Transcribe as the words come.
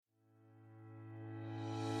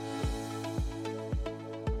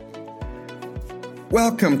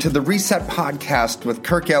Welcome to the Reset Podcast with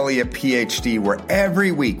Kirk Elliott, PhD, where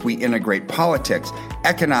every week we integrate politics,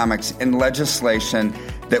 economics, and legislation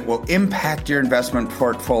that will impact your investment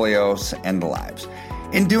portfolios and lives.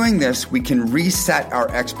 In doing this, we can reset our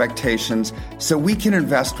expectations so we can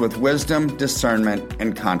invest with wisdom, discernment,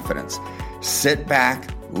 and confidence. Sit back,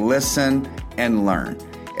 listen, and learn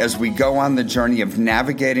as we go on the journey of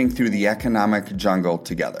navigating through the economic jungle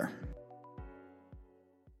together.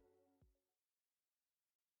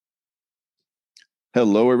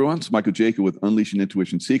 Hello, everyone. It's Michael Jaco with Unleashing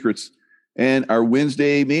Intuition Secrets. And our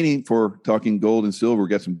Wednesday meeting for talking gold and silver. We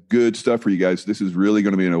got some good stuff for you guys. This is really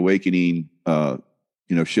going to be an awakening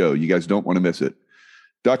show. You guys don't want to miss it.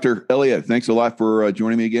 Dr. Elliott, thanks a lot for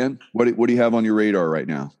joining me again. What do you have on your radar right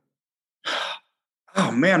now?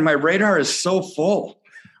 Oh, man, my radar is so full.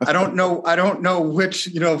 I don't know which,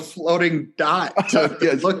 floating dot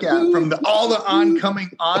to look at from all the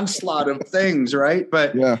oncoming onslaught of things, right?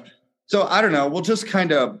 But yeah. So I don't know. We'll just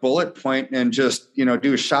kind of bullet point and just,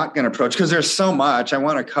 do a shotgun approach because there's so much. I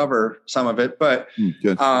want to cover some of it. But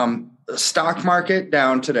the stock market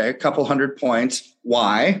down today, a couple hundred points.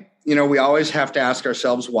 Why? We always have to ask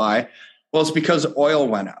ourselves why. Well, it's because oil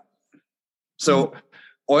went up. So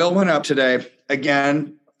oil went up today,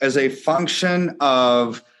 again, as a function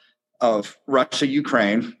of Russia,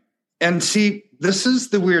 Ukraine. And see, this is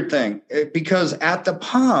the weird thing, because at the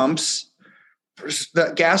pumps,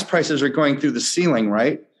 the gas prices are going through the ceiling,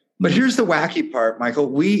 right? But here's the wacky part, Michael.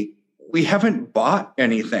 We haven't bought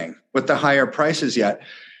anything with the higher prices yet,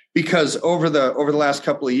 because over the last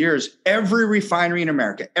couple of years, every refinery in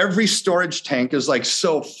America, every storage tank is like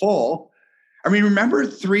so full. I mean, remember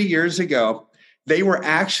 3 years ago, they were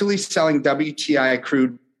actually selling WTI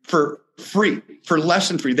crude for free, for less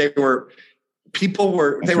than free. They were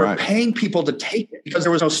paying people to take it because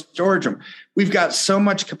there was no storage room. We've got so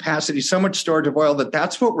much capacity, so much storage of oil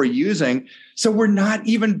that's what we're using. So we're not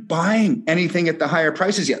even buying anything at the higher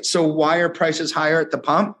prices yet. So why are prices higher at the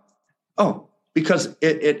pump? Oh, because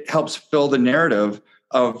it helps fill the narrative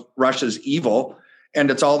of Russia's evil, and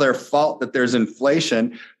it's all their fault that there's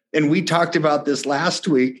inflation. And we talked about this last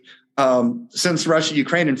week. Since Russia,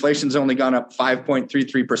 Ukraine, inflation's only gone up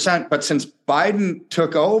 5.33%. But since Biden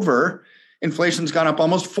took over, inflation's gone up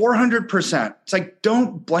almost 400%. It's like,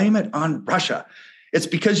 don't blame it on Russia. It's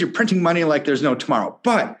because you're printing money like there's no tomorrow.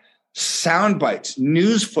 But sound bites,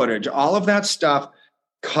 news footage, all of that stuff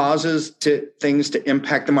causes things to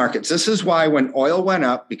impact the markets. This is why when oil went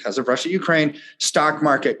up because of Russia, Ukraine, stock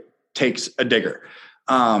market takes a digger,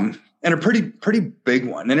 and a pretty big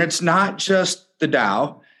one. And it's not just the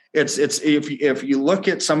Dow. It's if you look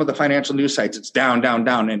at some of the financial news sites, it's down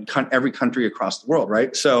in every country across the world,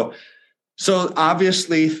 right? So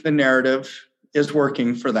obviously the narrative is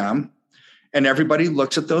working for them, and everybody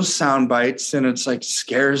looks at those sound bites and it's like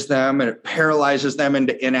scares them and it paralyzes them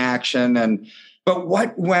into inaction. But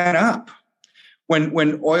what went up?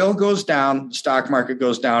 When oil goes down, stock market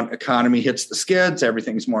goes down, economy hits the skids,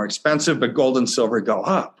 everything's more expensive, but gold and silver go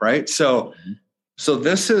up, right? So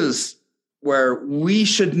this is where we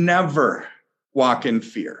should never walk in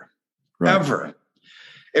fear, right. Ever.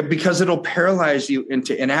 Because it'll paralyze you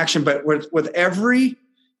into inaction. But with every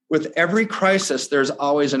crisis, there's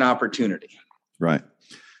always an opportunity. Right.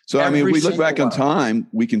 So, if we look back in time,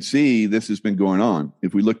 we can see this has been going on.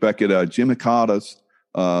 If we look back at Jim Acata's,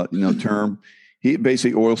 term, he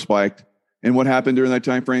basically oil spiked. And what happened during that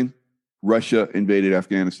time frame? Russia invaded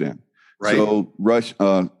Afghanistan. Right.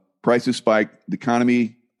 So prices spiked, the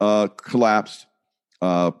economy collapsed,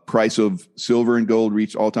 price of silver and gold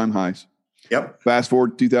reached all-time highs. Yep. Fast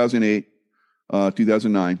forward 2008,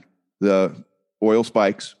 2009, the oil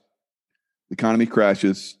spikes, the economy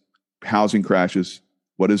crashes, housing crashes.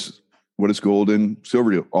 What does gold and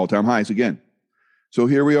silver do? All-time highs again. So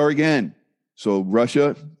here we are again. So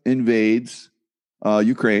Russia invades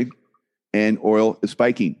Ukraine, and oil is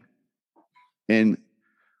spiking. And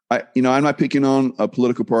I'm not picking on a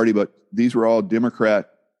political party, but these were all Democrat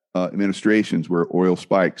administrations where oil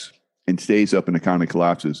spikes and stays up and the economy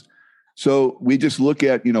collapses. So we just look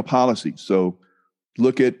at, policies. So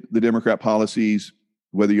look at the Democrat policies,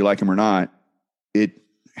 whether you like them or not. It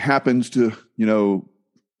happens to,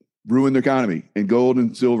 ruin the economy, and gold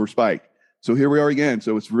and silver spike. So here we are again.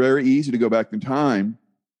 So it's very easy to go back in time.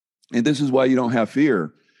 And this is why you don't have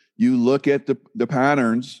fear. You look at the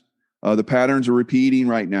patterns. The patterns are repeating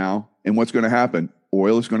right now. And what's going to happen?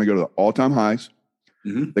 Oil is going to go to the all-time highs.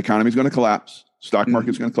 Mm-hmm. The economy is going to collapse. Stock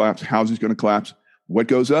market's going to collapse. Housing is going to collapse. What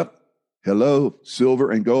goes up? Hello, silver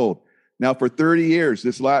and gold. Now, for 30 years,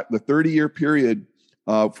 the 30-year period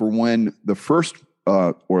for when the first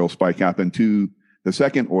oil spike happened to the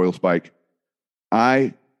second oil spike,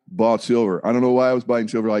 I bought silver. I don't know why I was buying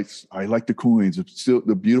silver. I like the coins,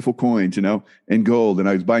 the beautiful coins, and gold. And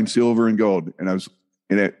I was buying silver and gold. And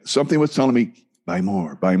something was telling me, buy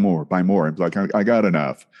more, buy more, buy more. I was like, I got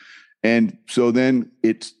enough. And so then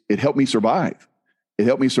it helped me survive. It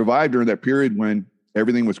helped me survive during that period when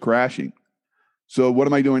everything was crashing. So what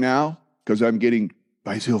am I doing now? Because I'm getting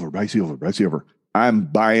buy silver, buy silver, buy silver. I'm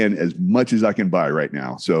buying as much as I can buy right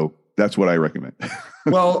now. So that's what I recommend.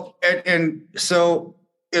 Well, and so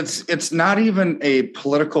it's not even a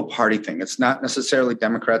political party thing. It's not necessarily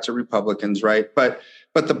Democrats or Republicans, right? But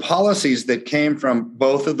the policies that came from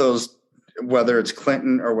both of those, whether it's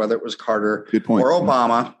Clinton or whether it was Carter or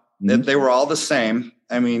Obama, they were all the same.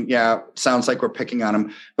 I mean, yeah, it sounds like we're picking on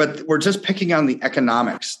them, but we're just picking on the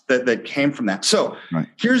economics that came from that. So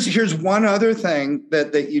here's one other thing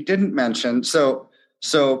that you didn't mention. So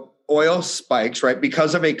oil spikes, right?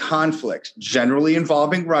 Because of a conflict generally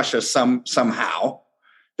involving Russia somehow.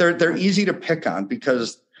 They're easy to pick on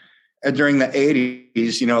because during the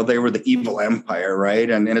 80s, they were the evil empire, right?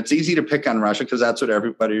 And it's easy to pick on Russia because that's what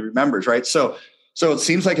everybody remembers, right? So it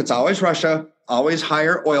seems like it's always Russia, always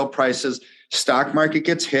higher oil prices. Stock market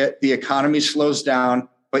gets hit, the economy slows down,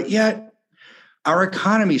 but yet our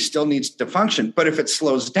economy still needs to function. But if it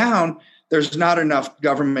slows down, there's not enough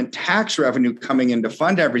government tax revenue coming in to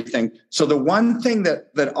fund everything. So the one thing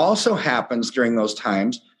that also happens during those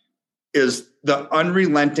times is the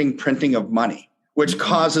unrelenting printing of money, which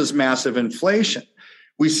causes massive inflation.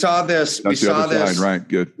 We saw this. That's the other side, right?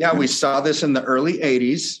 Good. Yeah, we saw this in the early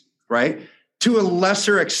 80s, right? To a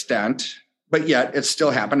lesser extent, but yet it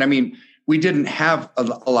still happened. I mean, we didn't have a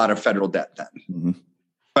lot of federal debt then,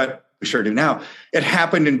 but we sure do now. It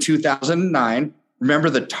happened in 2009.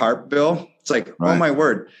 Remember the TARP bill? It's like, oh my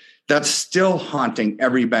word, that's still haunting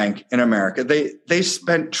every bank in America. They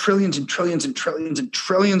spent trillions and trillions and trillions and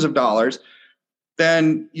trillions of dollars.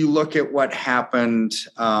 Then you look at what happened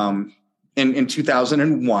in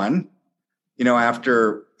 2001,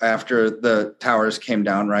 after the towers came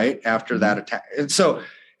down, right? After that attack.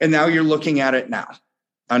 And now you're looking at it now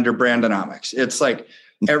under Brandonomics. It's like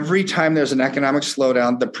every time there's an economic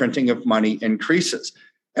slowdown, the printing of money increases.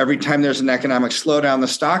 Every time there's an economic slowdown, the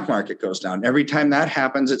stock market goes down. Every time that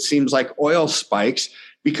happens, it seems like oil spikes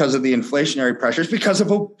because of the inflationary pressures, because of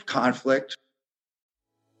a conflict.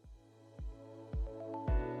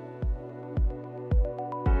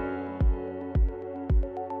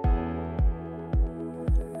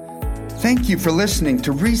 Thank you for listening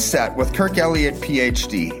to Reset with Kirk Elliott,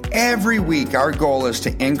 PhD. Every week, our goal is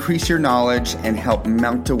to increase your knowledge and help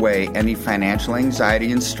melt away any financial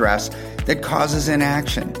anxiety and stress that causes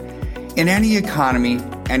inaction. In any economy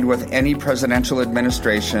and with any presidential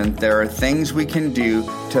administration, there are things we can do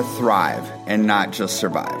to thrive and not just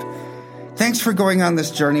survive. Thanks for going on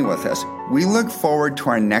this journey with us. We look forward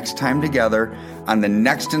to our next time together on the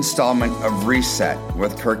next installment of Reset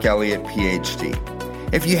with Kirk Elliott, PhD.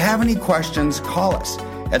 If you have any questions, call us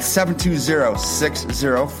at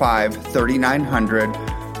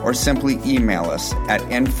 720-605-3900 or simply email us at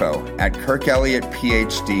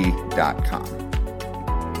info@kirkelliottphd.com.